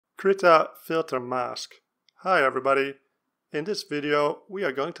Krita filter mask. Hi everybody. In this video we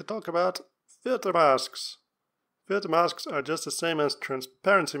are going to talk about filter masks. Filter masks are just the same as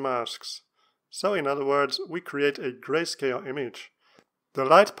transparency masks. So in other words, we create a grayscale image. The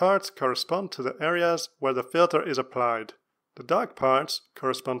light parts correspond to the areas where the filter is applied. The dark parts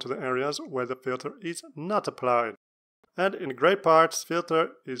correspond to the areas where the filter is not applied. And in gray parts,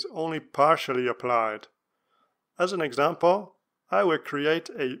 filter is only partially applied. As an example, I will create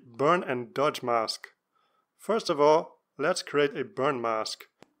a burn and dodge mask. First of all, let's create a burn mask.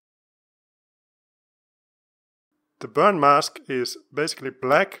 The burn mask is basically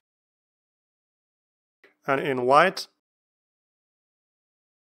black, and in white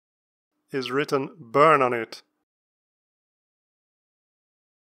is written burn on it.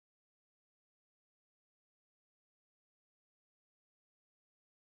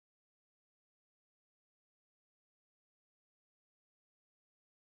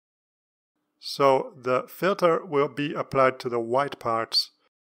 So the filter will be applied to the white parts.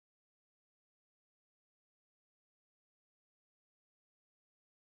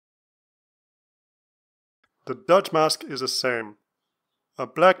 The dodge mask is the same. A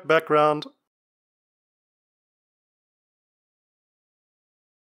black background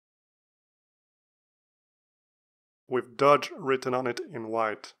with dodge written on it in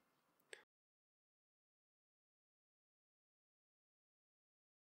white.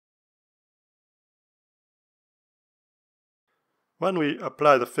 When we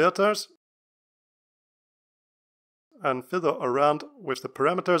apply the filters and fiddle around with the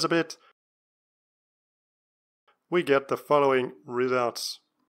parameters a bit, we get the following results.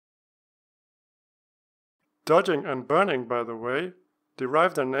 Dodging and burning, by the way,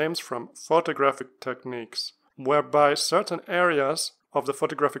 derive their names from photographic techniques, whereby certain areas of the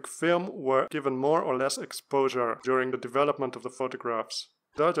photographic film were given more or less exposure during the development of the photographs.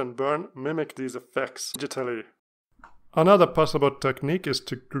 Dodge and burn mimic these effects digitally. Another possible technique is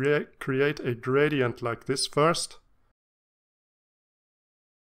to create a gradient like this first.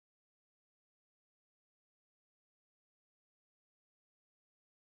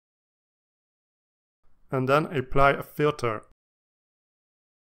 And then apply a filter.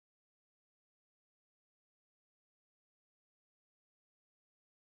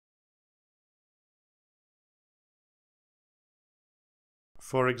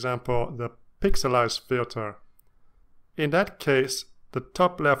 For example, the pixelize filter. In that case, the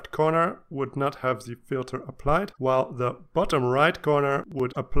top left corner would not have the filter applied, while the bottom right corner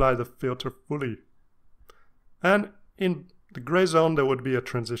would apply the filter fully. And in the gray zone there would be a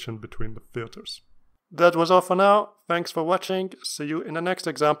transition between the filters. That was all for now. Thanks for watching. See you in the next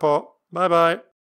example. Bye bye.